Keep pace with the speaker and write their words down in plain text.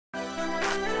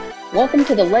Welcome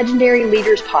to the Legendary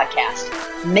Leaders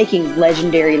Podcast, Making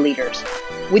Legendary Leaders,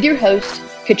 with your host,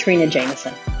 Katrina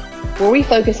Jameson, where we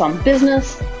focus on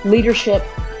business, leadership,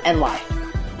 and life.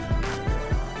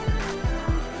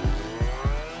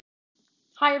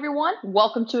 Hi, everyone.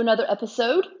 Welcome to another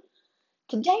episode.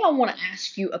 Today, I want to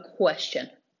ask you a question.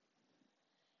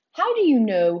 How do you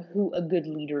know who a good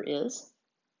leader is?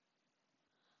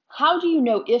 How do you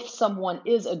know if someone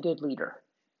is a good leader?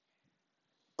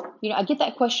 I get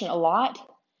that question a lot,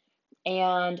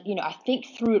 and, I think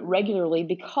through it regularly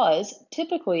because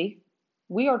typically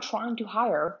we are trying to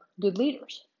hire good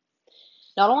leaders.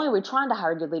 Not only are we trying to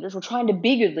hire good leaders, we're trying to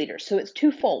be good leaders. So it's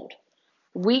twofold.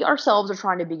 We ourselves are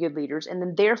trying to be good leaders, and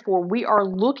then therefore we are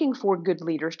looking for good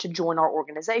leaders to join our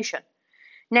organization.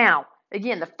 Now,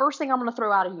 again, the first thing I'm going to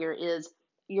throw out of here is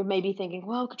you're maybe thinking,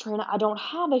 well, Katrina, I don't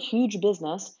have a huge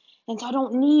business, and so I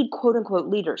don't need quote unquote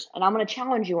leaders. And I'm going to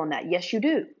challenge you on that. Yes, you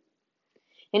do.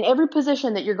 In every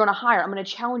position that you're going to hire, I'm going to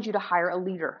challenge you to hire a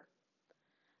leader.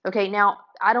 Okay, now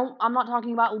I'm not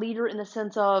talking about leader in the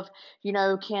sense of,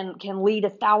 can lead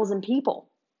 1,000 people,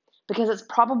 because it's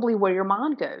probably where your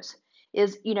mind goes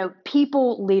is,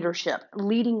 people leadership,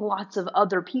 leading lots of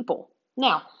other people.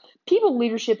 Now, people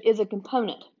leadership is a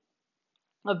component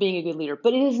of being a good leader,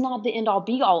 but it is not the end all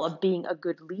be all of being a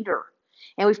good leader.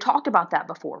 And we've talked about that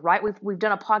before, right? We've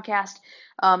done a podcast,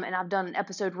 and I've done an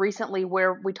episode recently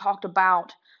where we talked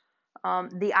about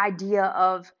the idea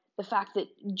of the fact that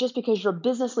just because you're a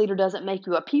business leader doesn't make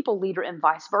you a people leader, and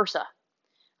vice versa.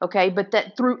 Okay, but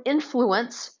that through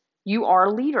influence, you are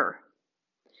a leader.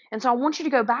 And so I want you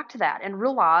to go back to that and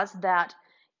realize that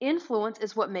influence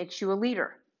is what makes you a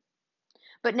leader.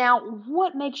 But now,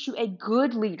 what makes you a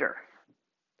good leader?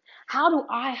 How do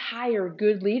I hire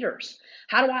good leaders?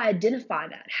 How do I identify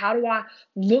that? How do I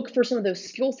look for some of those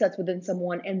skill sets within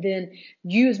someone and then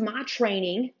use my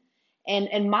training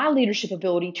and my leadership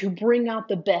ability to bring out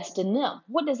the best in them?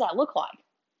 What does that look like?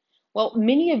 Well,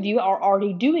 many of you are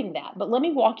already doing that, but let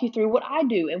me walk you through what I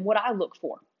do and what I look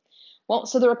for. Well,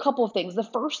 so there are a couple of things. The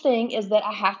first thing is that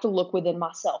I have to look within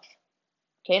myself.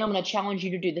 Okay, and I'm going to challenge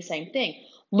you to do the same thing.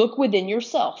 Look within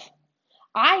yourself.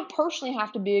 I personally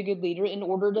have to be a good leader in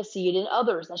order to see it in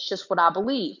others. That's just what I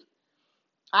believe.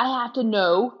 I have to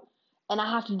know and I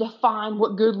have to define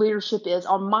what good leadership is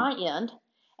on my end,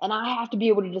 and I have to be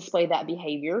able to display that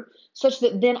behavior such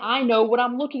that then I know what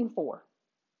I'm looking for.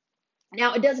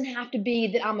 Now, it doesn't have to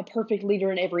be that I'm a perfect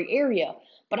leader in every area,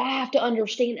 but I have to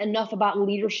understand enough about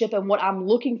leadership and what I'm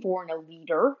looking for in a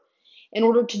leader in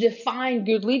order to define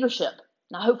good leadership.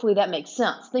 Now, hopefully that makes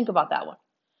sense. Think about that one.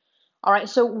 All right,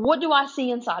 so what do I see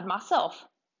inside myself?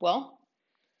 Well,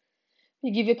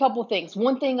 I'll give you a couple of things.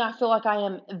 One thing, I feel like I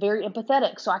am very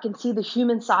empathetic, so I can see the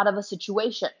human side of a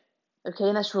situation. Okay,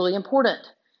 and that's really important.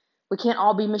 We can't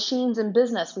all be machines in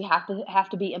business. We have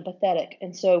to be empathetic.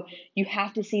 And so you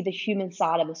have to see the human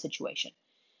side of a situation.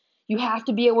 You have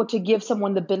to be able to give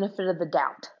someone the benefit of the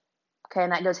doubt. Okay,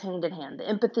 and that goes hand in hand. The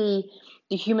empathy,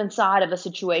 the human side of a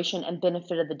situation, and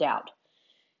benefit of the doubt.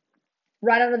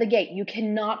 Right out of the gate, you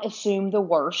cannot assume the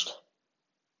worst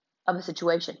of a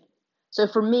situation. So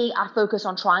for me, I focus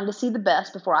on trying to see the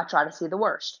best before I try to see the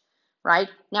worst, right?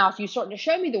 Now, if you start to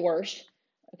show me the worst,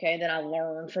 okay, then I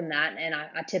learn from that, and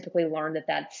I typically learn that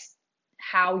that's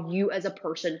how you as a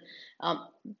person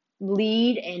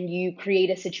lead and you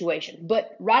create a situation.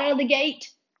 But right out of the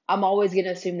gate, I'm always going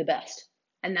to assume the best,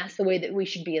 and that's the way that we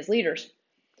should be as leaders.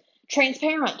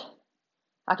 Transparent.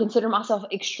 I consider myself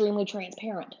extremely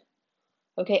transparent.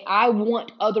 Okay, I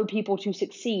want other people to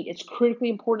succeed. It's critically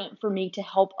important for me to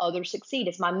help others succeed.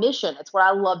 It's my mission. It's what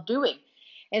I love doing.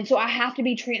 And so I have to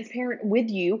be transparent with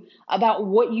you about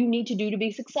what you need to do to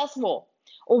be successful,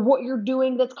 or what you're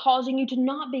doing that's causing you to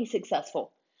not be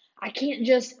successful. I can't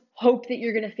just hope that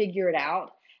you're going to figure it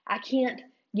out. I can't,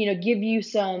 give you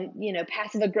some,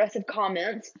 passive aggressive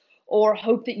comments or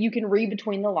hope that you can read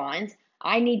between the lines.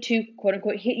 I need to, quote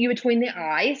unquote, hit you between the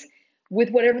eyes with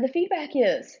whatever the feedback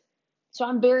is. So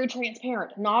I'm very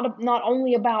transparent, not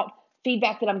only about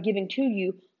feedback that I'm giving to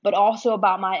you, but also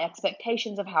about my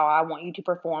expectations of how I want you to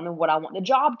perform and what I want the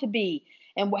job to be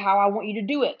and how I want you to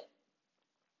do it.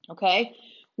 Okay?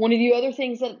 One of the other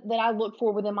things that I look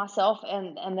for within myself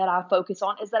and that I focus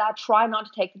on is that I try not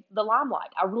to take the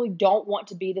limelight. I really don't want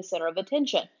to be the center of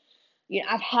attention.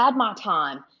 I've had my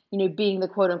time, being the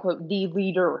quote unquote the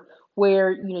leader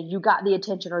where, you got the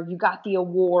attention or you got the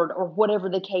award or whatever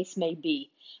the case may be.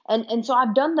 And so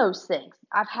I've done those things.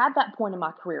 I've had that point in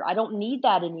my career. I don't need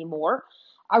that anymore.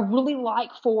 I really like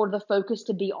for the focus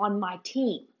to be on my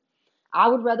team. I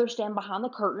would rather stand behind the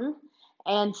curtain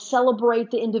and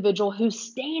celebrate the individual who's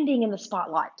standing in the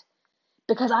spotlight.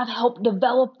 because I've helped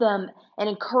develop them and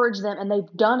encourage them and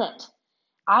they've done it.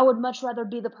 I would much rather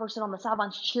be the person on the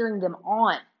sidelines cheering them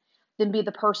on than be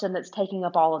the person that's taking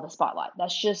up all of the spotlight.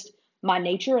 That's just my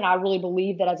nature. And I really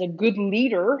believe that as a good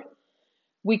leader,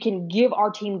 we can give our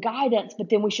team guidance, but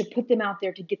then we should put them out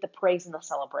there to get the praise and the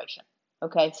celebration.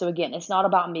 Okay, so again, it's not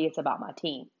about me, it's about my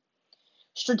team.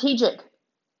 Strategic,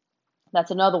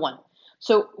 that's another one.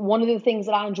 So one of the things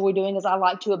that I enjoy doing is I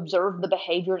like to observe the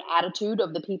behavior and attitude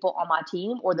of the people on my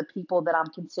team or the people that I'm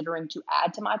considering to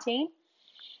add to my team,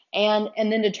 and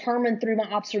then determine through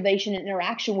my observation and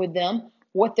interaction with them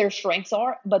what their strengths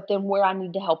are, but then where I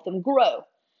need to help them grow.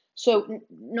 So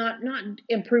not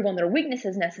improve on their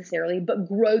weaknesses necessarily, but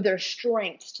grow their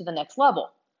strengths to the next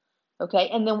level. Okay,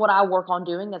 and then what I work on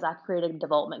doing is I create a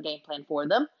development game plan for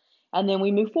them, and then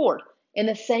we move forward in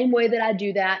the same way that I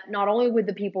do that, not only with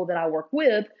the people that I work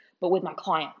with, but with my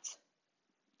clients.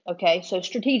 Okay, so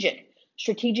strategic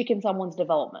in someone's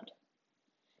development.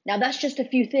 Now that's just a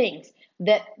few things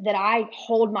that I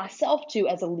hold myself to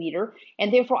as a leader,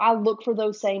 and therefore I look for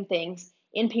those same things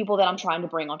in people that I'm trying to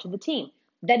bring onto the team.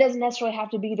 That doesn't necessarily have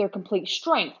to be their complete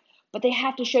strength, but they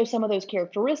have to show some of those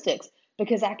characteristics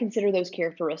because I consider those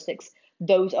characteristics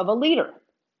those of a leader.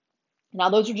 Now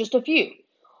those are just a few.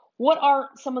 What are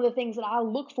some of the things that I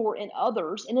look for in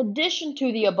others in addition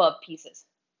to the above pieces?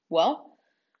 Well,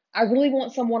 I really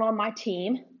want someone on my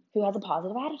team who has a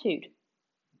positive attitude.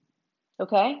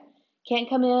 Okay? Can't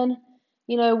come in,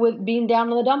 with being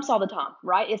down in the dumps all the time,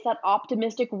 right? It's that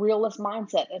optimistic, realist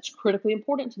mindset that's critically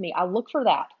important to me. I look for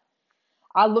that.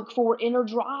 I look for inner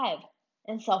drive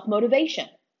and self motivation.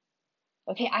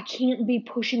 Okay? I can't be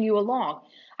pushing you along.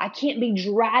 I can't be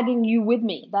dragging you with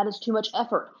me. That is too much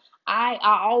effort. I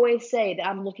always say that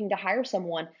I'm looking to hire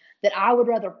someone that I would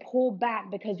rather pull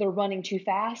back because they're running too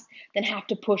fast than have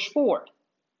to push forward.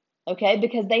 Okay?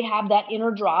 Because they have that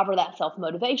inner drive or that self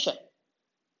motivation.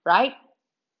 Right?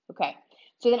 Okay.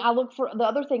 So then I look for the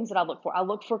other things that I look for. I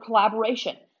look for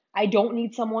collaboration. I don't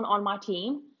need someone on my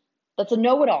team that's a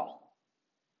know-it-all.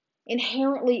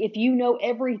 Inherently, if you know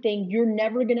everything, you're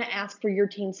never going to ask for your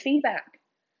team's feedback.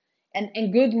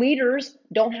 And good leaders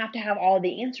don't have to have all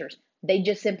the answers. They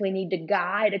just simply need to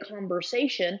guide a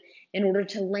conversation in order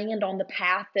to land on the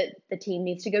path that the team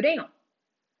needs to go down.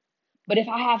 But if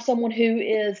I have someone who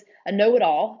is a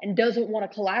know-it-all and doesn't want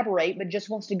to collaborate, but just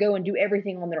wants to go and do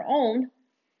everything on their own,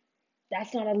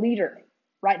 that's not a leader,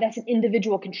 right? That's an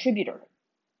individual contributor.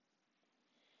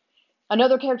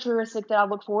 Another characteristic that I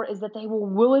look for is that they will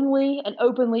willingly and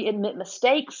openly admit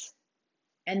mistakes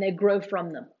and they grow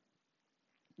from them.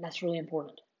 That's really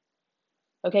important.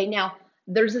 Okay, now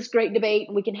there's this great debate,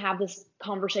 and we can have this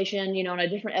conversation, in a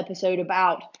different episode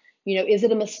about, is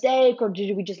it a mistake or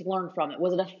did we just learn from it?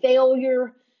 Was it a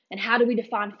failure? And how do we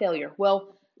define failure?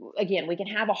 Well, again, we can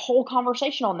have a whole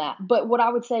conversation on that. But what I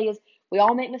would say is we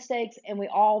all make mistakes and we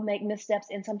all make missteps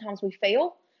and sometimes we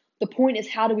fail. The point is,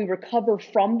 how do we recover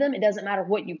from them? It doesn't matter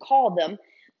what you call them.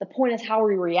 The point is how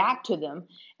we react to them.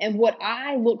 And what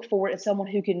I look for is someone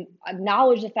who can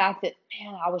acknowledge the fact that,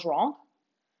 man, I was wrong.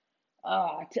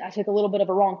 I took a little bit of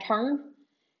a wrong turn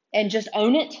and just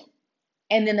own it.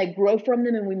 And then they grow from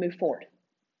them and we move forward.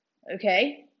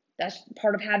 Okay? That's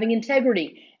part of having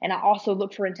integrity. And I also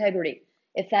look for integrity.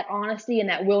 It's that honesty and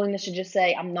that willingness to just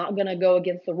say, I'm not going to go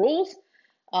against the rules.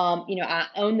 I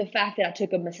own the fact that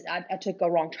I took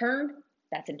a wrong turn.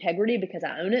 That's integrity because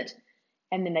I own it.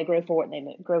 And then they grow from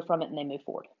it and they move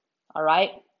forward. All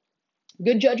right?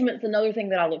 Good judgment is another thing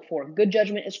that I look for. Good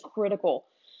judgment is critical.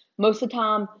 Most of the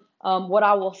time, what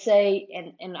I will say,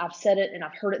 and I've said it and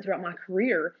I've heard it throughout my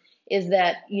career, is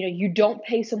that you don't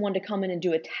pay someone to come in and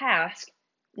do a task,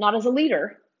 not as a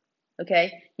leader,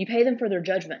 okay? You pay them for their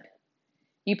judgment.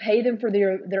 You pay them for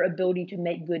their ability to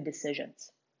make good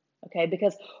decisions, okay?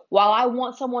 Because while I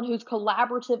want someone who's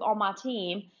collaborative on my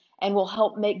team and will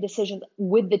help make decisions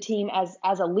with the team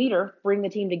as a leader, bring the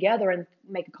team together and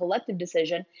make a collective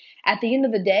decision, at the end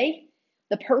of the day,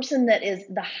 the person that is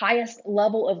the highest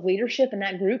level of leadership in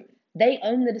that group, they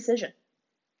own the decision.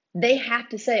 They have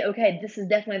to say, okay, this is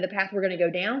definitely the path we're going to go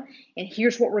down, and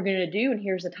here's what we're going to do, and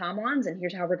here's the timelines, and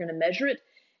here's how we're going to measure it,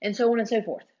 and so on and so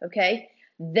forth, okay?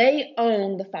 They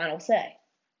own the final say.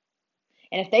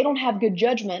 And if they don't have good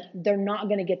judgment, they're not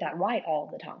going to get that right all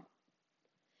the time.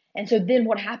 And so then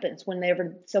what happens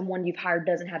whenever someone you've hired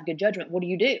doesn't have good judgment? What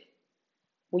do?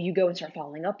 Well, you go and start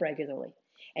following up regularly.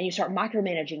 And you start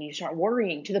micromanaging, you start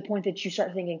worrying to the point that you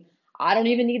start thinking, I don't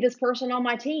even need this person on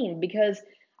my team because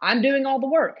I'm doing all the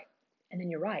work. And then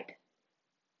you're right.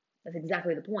 That's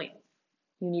exactly the point.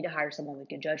 You need to hire someone with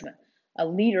good judgment. A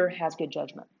leader has good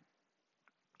judgment.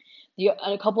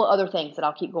 A couple of other things that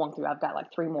I'll keep going through. I've got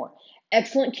like 3 more.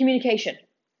 Excellent communication.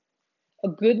 A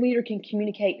good leader can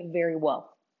communicate very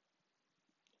well.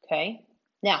 Okay?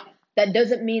 Now, that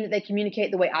doesn't mean that they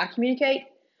communicate the way I communicate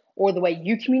or the way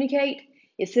you communicate.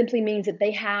 It simply means that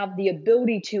they have the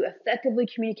ability to effectively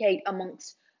communicate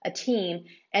amongst a team,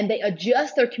 and they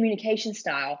adjust their communication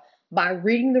style by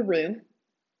reading the room.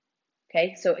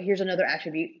 Okay, so here's another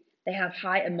attribute. They have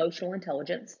high emotional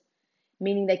intelligence,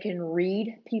 meaning they can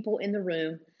read people in the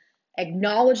room,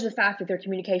 acknowledge the fact that their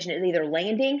communication is either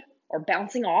landing or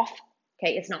bouncing off.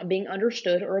 Okay, it's not being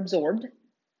understood or absorbed.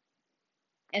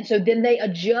 And so then they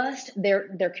adjust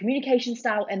their communication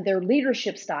style and their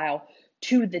leadership style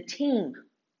to the team.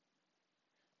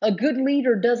 A good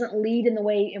leader doesn't lead in the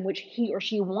way in which he or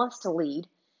she wants to lead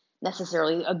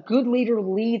necessarily. A good leader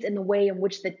leads in the way in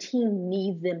which the team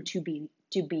needs them to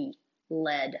be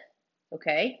led.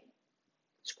 Okay?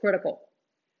 It's critical.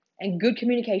 And good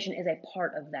communication is a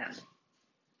part of that.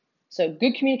 So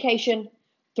good communication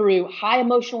through high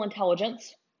emotional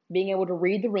intelligence, being able to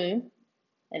read the room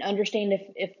and understand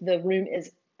if the room is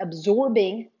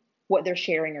absorbing what they're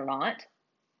sharing or not.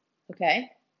 Okay?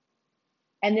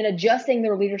 And then adjusting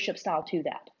their leadership style to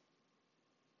that.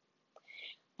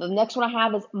 The next one I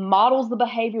have is models the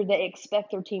behavior they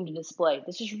expect their team to display.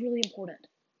 This is really important.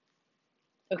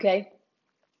 Okay?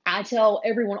 I tell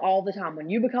everyone all the time, when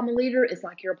you become a leader, it's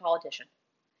like you're a politician.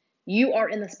 You are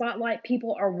in the spotlight.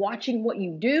 People are watching what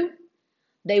you do.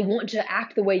 They want to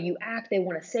act the way you act. They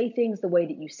want to say things the way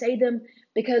that you say them,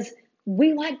 because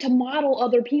we like to model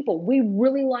other people. We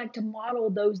really like to model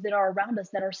those that are around us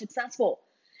that are successful.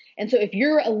 And so if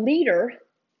you're a leader,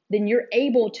 then you're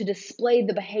able to display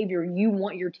the behavior you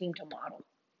want your team to model.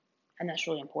 And that's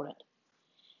really important.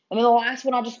 And then the last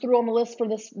one I just threw on the list for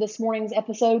this morning's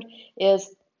episode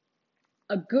is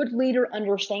a good leader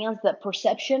understands that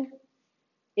perception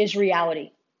is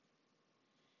reality.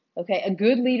 Okay, a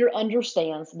good leader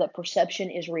understands that perception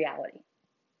is reality.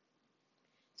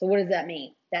 So what does that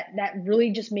mean? That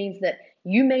really just means that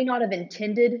you may not have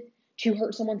intended to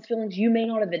hurt someone's feelings. You may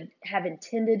not have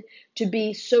intended to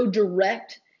be so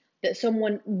direct that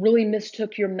someone really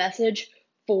mistook your message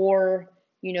for,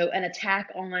 an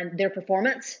attack on their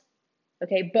performance.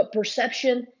 Okay, but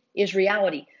perception is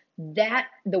reality. That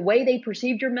the way they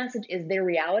perceived your message is their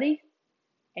reality,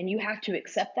 and you have to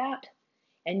accept that,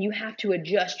 and you have to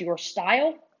adjust your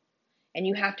style, and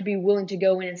you have to be willing to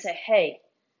go in and say, hey,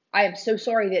 I am so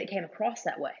sorry that it came across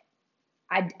that way.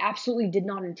 I absolutely did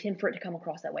not intend for it to come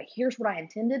across that way. Here's what I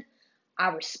intended. I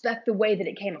respect the way that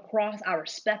it came across. I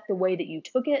respect the way that you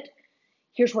took it.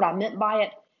 Here's what I meant by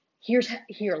it.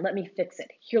 Here, let me fix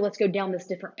it. Here, let's go down this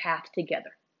different path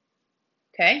together.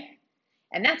 Okay?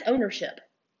 And that's ownership.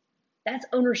 That's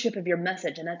ownership of your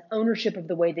message, and that's ownership of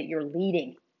the way that you're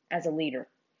leading as a leader.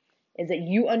 Is that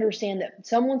you understand that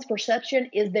someone's perception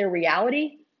is their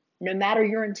reality, no matter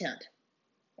your intent.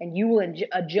 And you will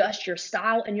adjust your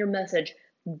style and your message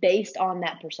based on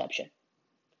that perception.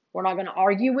 We're not going to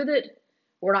argue with it.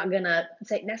 We're not going to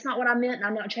say, that's not what I meant, and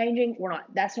I'm not changing.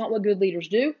 That's not what good leaders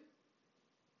do.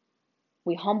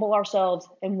 We humble ourselves,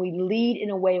 and we lead in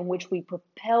a way in which we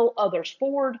propel others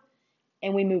forward,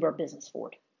 and we move our business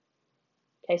forward.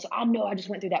 Okay, so I know I just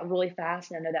went through that really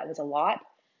fast, and I know that was a lot.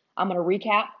 I'm going to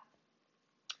recap.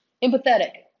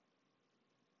 Empathetic.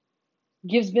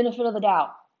 Gives benefit of the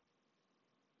doubt.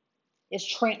 Is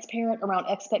transparent around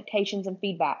expectations and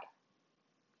feedback.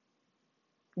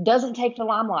 Doesn't take the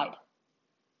limelight.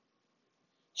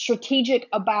 Strategic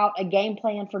about a game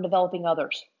plan for developing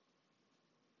others.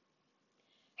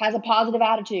 Has a positive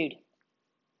attitude.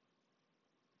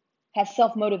 Has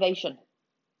self-motivation.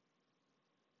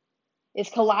 Is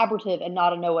collaborative and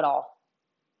not a know-it-all.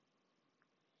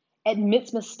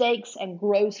 Admits mistakes and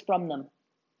grows from them.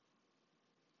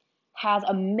 Has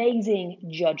amazing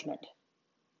judgment.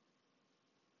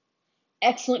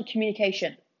 Excellent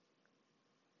communication.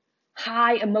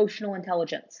 High emotional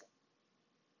intelligence.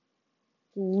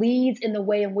 Leads in the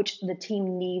way in which the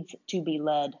team needs to be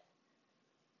led.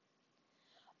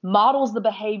 Models the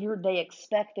behavior they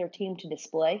expect their team to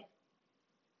display.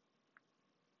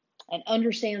 And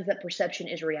understands that perception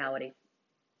is reality.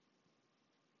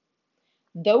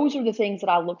 Those are the things that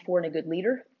I look for in a good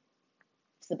leader.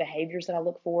 It's the behaviors that I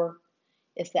look for.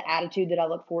 It's the attitude that I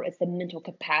look for. It's the mental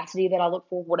capacity that I look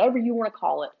for. Whatever you want to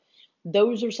call it,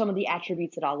 those are some of the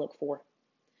attributes that I look for.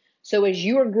 So as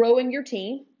you are growing your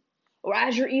team, or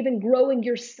as you're even growing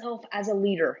yourself as a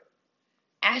leader,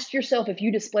 ask yourself if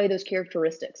you display those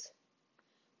characteristics.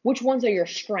 Which ones are your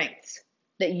strengths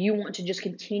that you want to just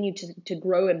continue to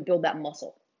grow and build that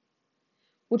muscle?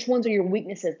 Which ones are your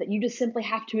weaknesses that you just simply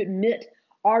have to admit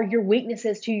are your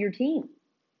weaknesses to your team?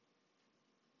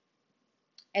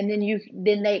 And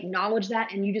then they acknowledge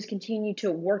that, and you just continue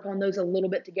to work on those a little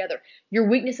bit together. Your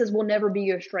weaknesses will never be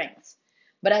your strengths.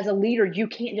 But as a leader, you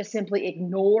can't just simply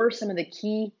ignore some of the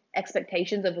key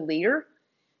expectations of a leader.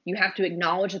 You have to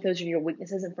acknowledge that those are your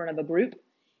weaknesses in front of a group,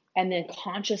 and then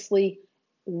consciously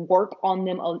work on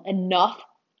them enough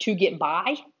to get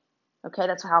by. Okay,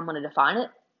 that's how I'm going to define it.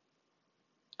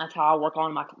 That's how I work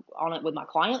on it with my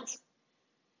clients.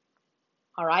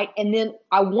 All right, and then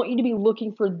I want you to be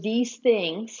looking for these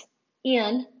things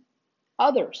in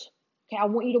others. Okay, I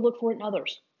want you to look for it in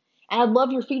others, and I'd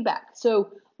love your feedback.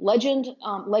 So Legend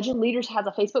Leaders has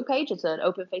a Facebook page. It's an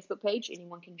open Facebook page.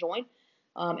 Anyone can join,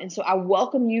 and so I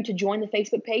welcome you to join the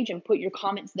Facebook page and put your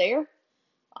comments there,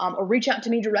 or reach out to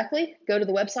me directly. Go to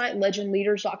the website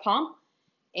legendleaders.com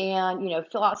and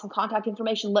fill out some contact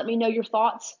information. Let me know your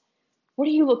thoughts. What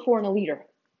do you look for in a leader?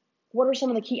 What are some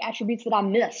of the key attributes that I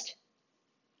missed?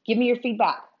 Give me your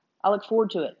feedback. I look forward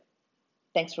to it.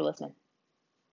 Thanks for listening.